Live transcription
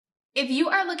If you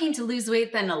are looking to lose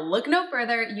weight, then look no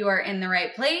further. You are in the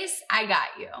right place. I got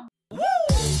you.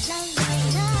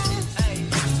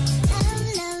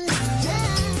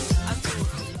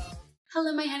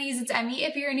 Hello my honeys, it's Emmie.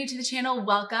 If you're new to the channel,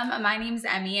 welcome. My name is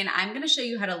Emmie and I'm gonna show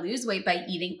you how to lose weight by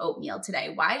eating oatmeal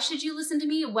today. Why should you listen to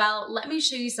me? Well, let me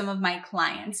show you some of my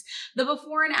clients, the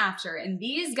before and after, and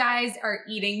these guys are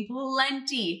eating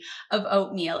plenty of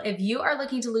oatmeal. If you are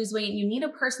looking to lose weight, you need a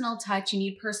personal touch, you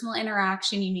need personal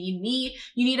interaction, you need me,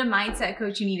 you need a mindset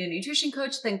coach, you need a nutrition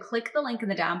coach, then click the link in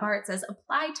the down bar. It says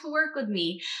apply to work with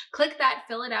me. Click that,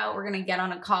 fill it out. We're gonna get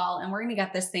on a call and we're gonna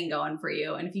get this thing going for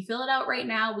you. And if you fill it out right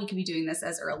now, we could be doing this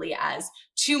as early as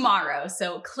tomorrow.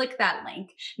 So click that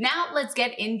link. Now let's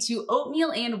get into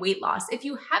oatmeal and weight loss. If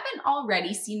you haven't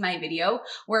already seen my video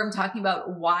where I'm talking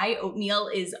about why oatmeal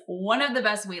is one of the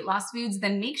best weight loss foods,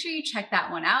 then make sure you check that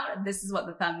one out. This is what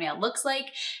the thumbnail looks like.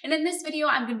 And in this video,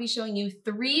 I'm going to be showing you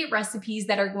 3 recipes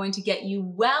that are going to get you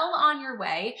well on your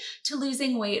way to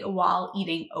losing weight while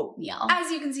eating oatmeal.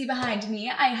 As you can see behind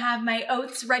me, I have my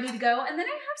oats ready to go. And then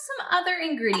I have some other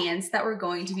ingredients that we're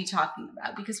going to be talking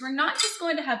about because we're not just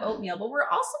going to have oatmeal, but we're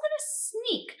also going to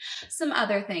sneak some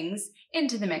other things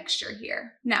into the mixture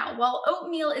here. Now, while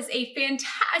oatmeal is a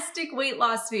fantastic weight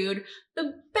loss food,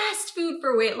 the best food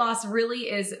for weight loss really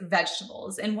is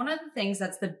vegetables. And one of the things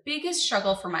that's the biggest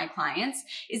struggle for my clients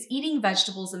is eating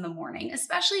vegetables in the morning,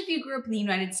 especially if you grew up in the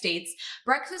United States.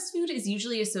 Breakfast food is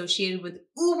usually associated with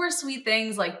uber sweet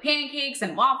things like pancakes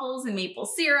and waffles and maple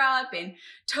syrup and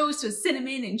toast with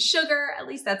cinnamon and sugar. At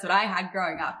least that's what I had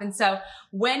growing up. And so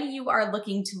when you are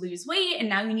looking to lose weight and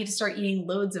now you need to start eating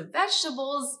loads of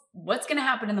vegetables, what's going to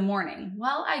happen in the morning?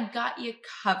 Well, I got you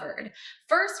covered.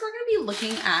 First, we're going to be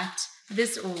looking at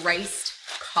this riced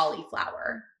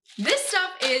cauliflower. This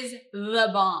stuff is the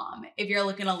bomb if you're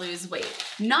looking to lose weight.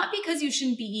 Not because you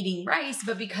shouldn't be eating rice,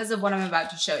 but because of what I'm about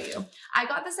to show you. I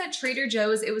got this at Trader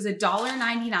Joe's. It was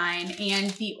 $1.99 and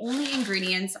the only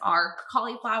ingredients are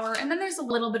cauliflower and then there's a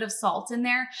little bit of salt in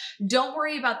there. Don't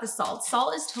worry about the salt.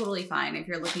 Salt is totally fine if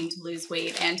you're looking to lose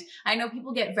weight. And I know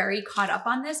people get very caught up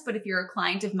on this, but if you're a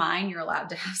client of mine, you're allowed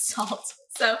to have salt.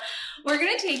 So we're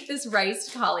gonna take this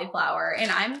riced cauliflower and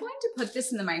I'm going to put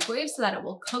this in the microwave so that it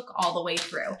will cook all the way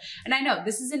through. And I know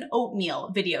this is an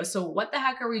oatmeal video, so what the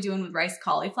heck are we doing with riced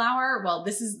cauliflower? Well,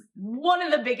 this is one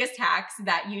of the biggest hacks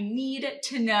that you need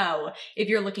to know if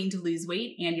you're looking to lose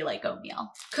weight and you like oatmeal.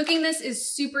 Cooking this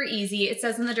is super easy. It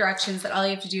says in the directions that all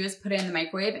you have to do is put it in the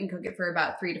microwave and cook it for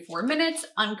about 3 to 4 minutes,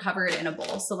 uncovered in a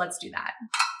bowl. So let's do that.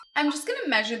 I'm just gonna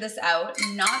measure this out,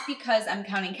 not because I'm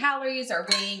counting calories or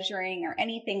measuring or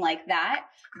anything like that,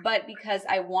 but because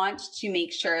I want to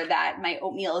make sure that my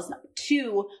oatmeal is not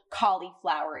too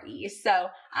cauliflower-y. So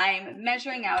I'm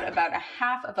measuring out about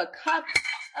 1/2 cup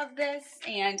of this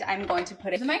and I'm going to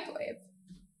put it in the microwave.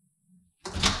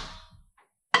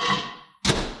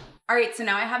 All right, so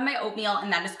now I have my oatmeal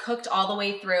and that is cooked all the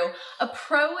way through. A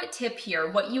pro tip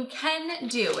here, what you can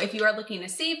do if you are looking to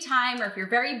save time or if you're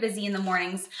very busy in the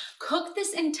mornings, cook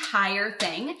this entire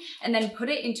thing and then put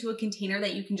it into a container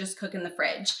that you can just cook in the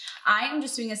fridge. I am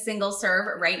just doing a single serve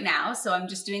right now, so I'm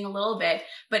just doing a little bit,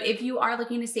 but if you are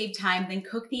looking to save time, then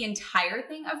cook the entire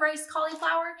thing of riced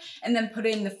cauliflower and then put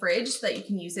it in the fridge so that you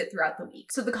can use it throughout the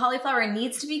week. So the cauliflower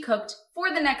needs to be cooked for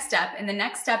the next step, and the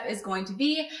next step is going to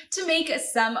be to make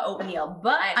some oatmeal,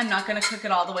 but I'm not gonna cook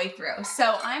it all the way through.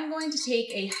 So I'm going to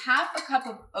take 1/2 cup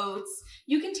of oats.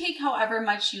 You can take however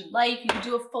much you like. You can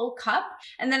do a full cup,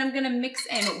 and then I'm gonna mix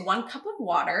in 1 cup of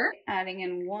water, adding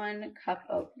in 1 cup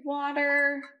of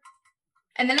water.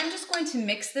 And then I'm just going to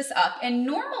mix this up. And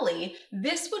normally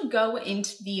this would go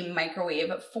into the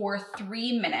microwave for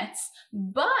 3 minutes,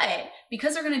 but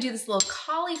because we're gonna do this little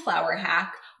cauliflower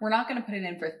hack, we're not gonna put it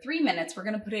in for 3 minutes, we're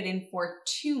gonna put it in for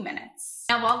 2 minutes.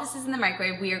 Now, while this is in the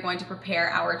microwave, we are going to prepare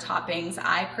our toppings.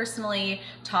 I personally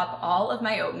top all of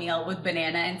my oatmeal with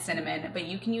banana and cinnamon, but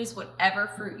you can use whatever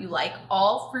fruit you like.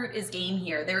 All fruit is game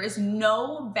here. There is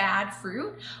no bad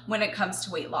fruit when it comes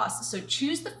to weight loss. So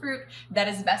choose the fruit that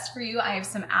is best for you. I have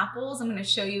some apples. I'm gonna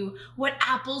show you what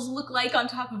apples look like on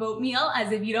top of oatmeal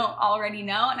as if you don't already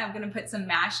know. And I'm gonna put some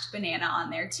mashed banana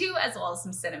on there too, as well as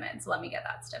some cinnamon. So let me get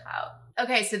that stuff out.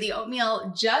 Okay, so the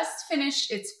oatmeal just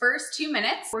finished its first 2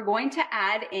 minutes. We're going to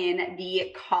add in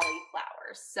the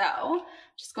cauliflower. So I'm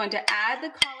just going to add the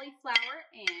cauliflower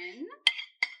in,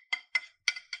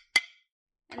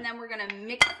 and then we're gonna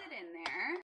mix it in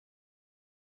there.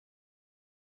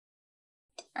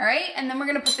 All right, and then we're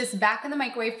gonna put this back in the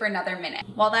microwave for another minute.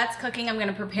 While that's cooking, I'm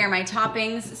gonna prepare my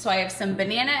toppings. So I have some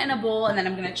banana in a bowl, and then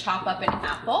I'm gonna chop up an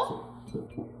apple.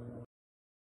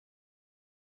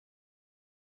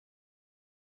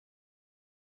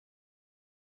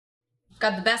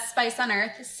 Got the best spice on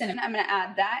earth, cinnamon. I'm gonna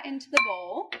add that into the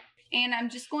bowl, and I'm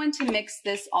just going to mix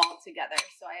this all together.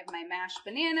 So I have my mashed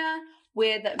banana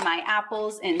with my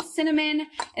apples and cinnamon.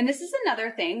 And this is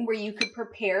another thing where you could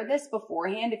prepare this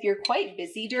beforehand. If you're quite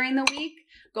busy during the week,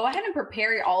 go ahead and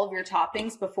prepare all of your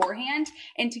toppings beforehand.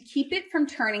 And to keep it from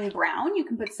turning brown, you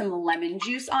can put some lemon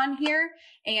juice on here.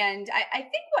 And I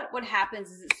think what happens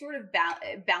is it sort of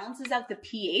balances out the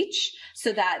pH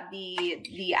so that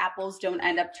the apples don't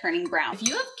end up turning brown. If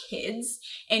you have kids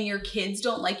and your kids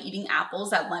don't like eating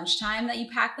apples at lunchtime that you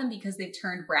pack them because they've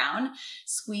turned brown,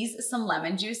 squeeze some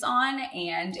lemon juice on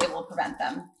and it will prevent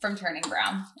them from turning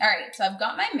brown. All right, so I've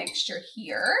got my mixture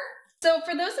here. So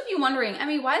for those of you wondering,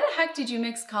 Emmie, why the heck did you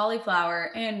mix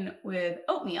cauliflower in with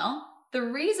oatmeal? The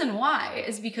reason why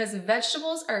is because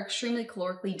vegetables are extremely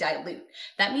calorically dilute.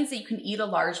 That means that you can eat a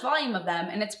large volume of them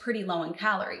and it's pretty low in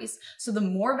calories. So the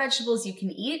more vegetables you can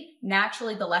eat,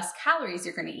 naturally the less calories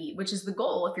you're gonna eat, which is the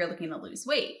goal if you're looking to lose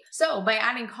weight. So by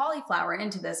adding cauliflower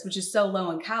into this, which is so low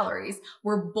in calories,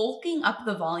 we're bulking up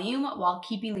the volume while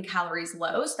keeping the calories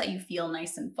low so that you feel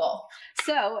nice and full.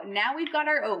 So now we've got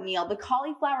our oatmeal. The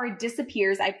cauliflower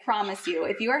disappears, I promise you.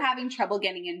 If you are having trouble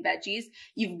getting in veggies,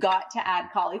 you've got to add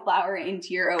cauliflower into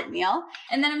your oatmeal.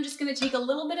 And then I'm just gonna take a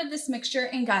little bit of this mixture,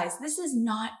 and guys, this is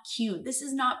not cute, this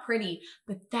is not pretty,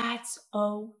 but that's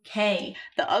okay.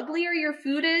 The uglier your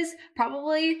food is,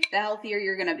 probably the healthier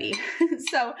you're gonna be.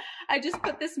 So I just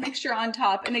put this mixture on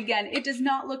top, and again, it does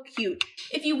not look cute.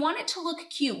 If you want it to look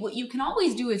cute, what you can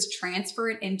always do is transfer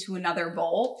it into another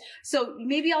bowl. So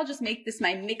maybe I'll just make this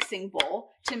my mixing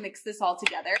bowl to mix this all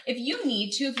together. If you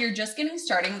need to, if you're just getting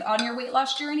started on your weight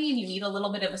loss journey and you need a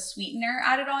little bit of a sweetener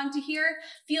added onto here,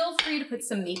 feel free to put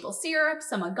some maple syrup,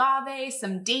 some agave,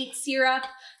 some date syrup,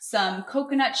 some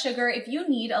coconut sugar. If you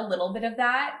need a little bit of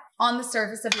that on the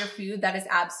surface of your food, that is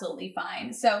absolutely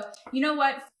fine. So you know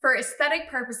what? For aesthetic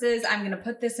purposes, I'm gonna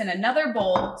put this in another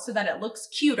bowl so that it looks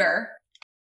cuter.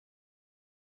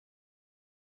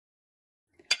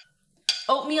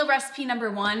 Oatmeal recipe number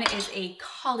 1 is a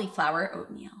cauliflower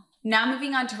oatmeal. Now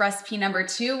moving on to recipe number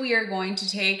 2, we are going to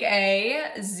take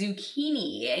a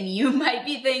zucchini. And you might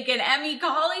be thinking, Emmie,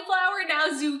 cauliflower, now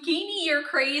zucchini, you're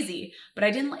crazy. But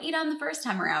I didn't let you down the first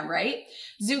time around, right?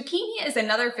 Zucchini is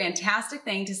another fantastic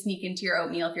thing to sneak into your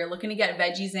oatmeal if you're looking to get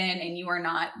veggies in and you are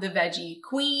not the veggie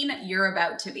queen, you're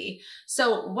about to be.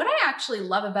 So what I actually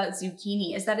love about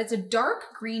zucchini is that it's a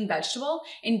dark green vegetable,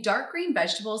 and dark green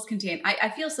vegetables contain, I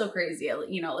feel so crazy,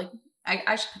 you know, like,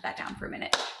 I should put that down for a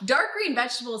minute. Dark green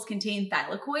vegetables contain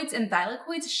thylakoids, and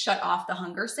thylakoids shut off the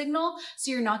hunger signal,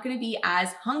 so you're not gonna be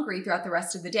as hungry throughout the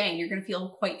rest of the day, and you're gonna feel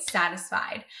quite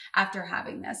satisfied after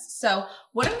having this. So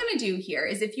what I'm gonna do here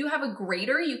is, if you have a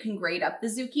grater, you can grate up the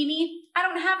zucchini. I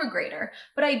don't have a grater,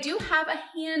 but I do have a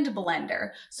hand blender.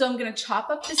 So I'm gonna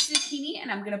chop up the zucchini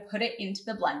and I'm gonna put it into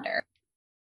the blender.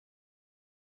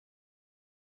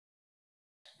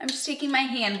 I'm just taking my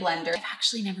hand blender. I've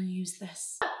actually never used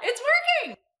this. It's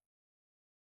working!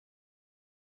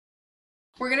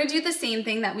 We're gonna do the same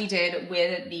thing that we did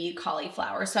with the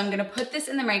cauliflower. So I'm gonna put this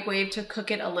in the microwave to cook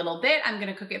it a little bit. I'm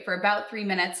gonna cook it for about 3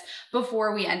 minutes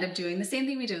before we end up doing the same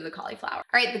thing we did with the cauliflower.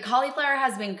 All right, the cauliflower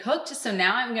has been cooked, so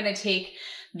now I'm gonna take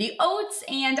the oats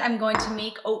and I'm going to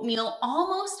make oatmeal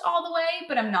almost all the way,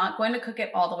 but I'm not going to cook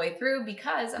it all the way through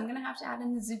because I'm gonna have to add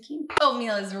in the zucchini.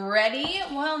 Oatmeal is ready.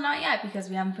 Well, not yet because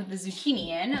we haven't put the zucchini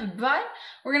in, but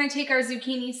we're gonna take our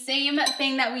zucchini, same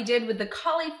thing that we did with the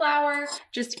cauliflower,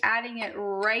 just adding it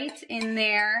right in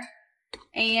there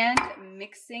and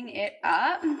mixing it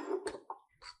up.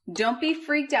 Don't be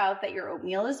freaked out that your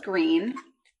oatmeal is green.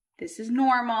 This is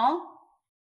normal.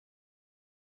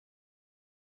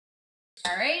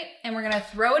 All right, and we're gonna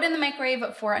throw it in the microwave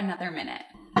for another minute.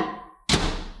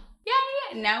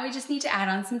 Yay! Now we just need to add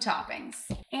on some toppings.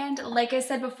 And like I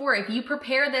said before, if you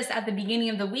prepare this at the beginning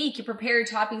of the week, you prepare your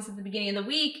toppings at the beginning of the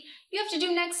week, you have to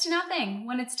do next to nothing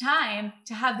when it's time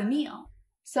to have the meal.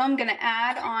 So I'm gonna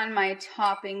add on my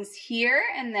toppings here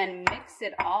and then mix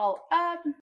it all up.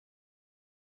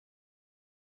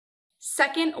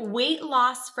 Second, weight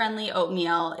loss friendly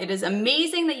oatmeal. It is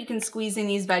amazing that you can squeeze in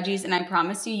these veggies, and I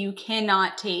promise you, you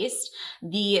cannot taste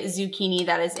the zucchini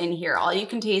that is in here. All you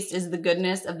can taste is the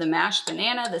goodness of the mashed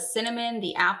banana, the cinnamon,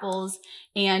 the apples,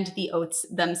 and the oats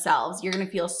themselves. You're gonna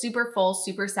feel super full,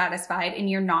 super satisfied, and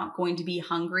you're not going to be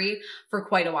hungry for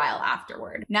quite a while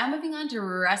afterward. Now moving on to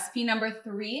recipe number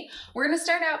 3, we're gonna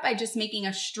start out by just making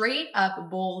a straight up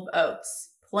bowl of oats.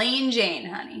 Plain Jane,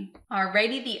 honey.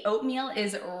 Alrighty, the oatmeal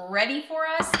is ready for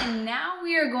us, and now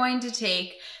we are going to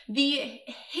take the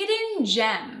hidden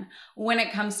gem when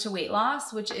it comes to weight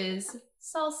loss, which is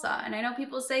salsa. And I know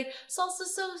people say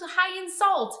salsa's so high in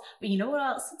salt, but you know what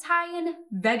else? It's high in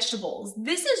vegetables.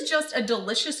 This is just a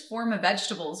delicious form of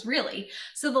vegetables, really.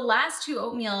 So the last two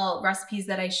oatmeal recipes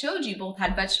that I showed you both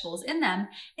had vegetables in them,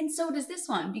 and so does this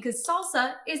one, because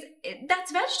salsa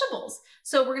that's vegetables.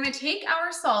 So we're gonna take our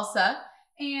salsa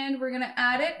and we're gonna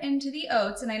add it into the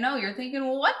oats. And I know you're thinking,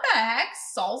 well, what the heck,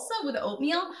 salsa with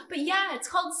oatmeal? But yeah, it's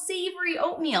called savory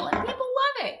oatmeal and people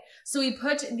love it. So we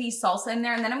put the salsa in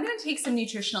there, and then I'm gonna take some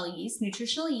nutritional yeast.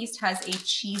 Nutritional yeast has a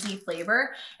cheesy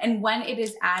flavor, and when it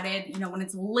is added, you know, when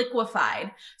it's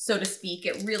liquefied, so to speak,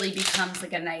 it really becomes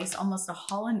like a nice, almost a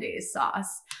hollandaise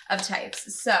sauce of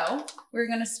types. So we're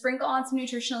gonna sprinkle on some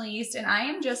nutritional yeast, and I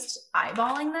am just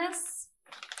eyeballing this.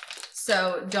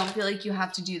 So don't feel like you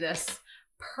have to do this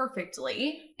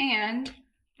perfectly. And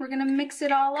we're gonna mix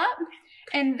it all up.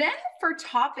 And then for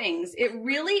toppings, it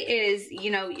really is, you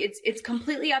know, it's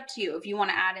completely up to you. If you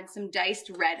wanna add in some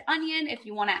diced red onion, if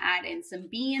you wanna add in some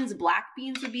beans, black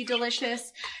beans would be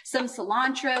delicious, some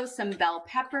cilantro, some bell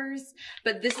peppers,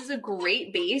 but this is a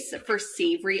great base for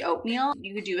savory oatmeal.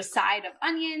 You could do a side of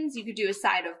onions, you could do a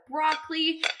side of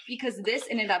broccoli, because this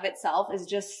in and of itself is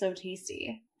just so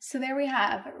tasty. So there we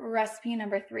have recipe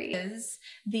number 3 is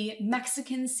the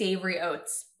Mexican savory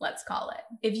oats, let's call it.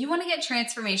 If you want to get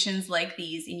transformations like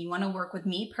these and you want to work with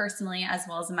me personally as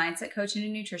well as a mindset coach and a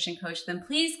nutrition coach, then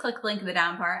please click the link in the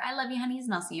down bar. I love you, honeys,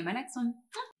 and I'll see you in my next one.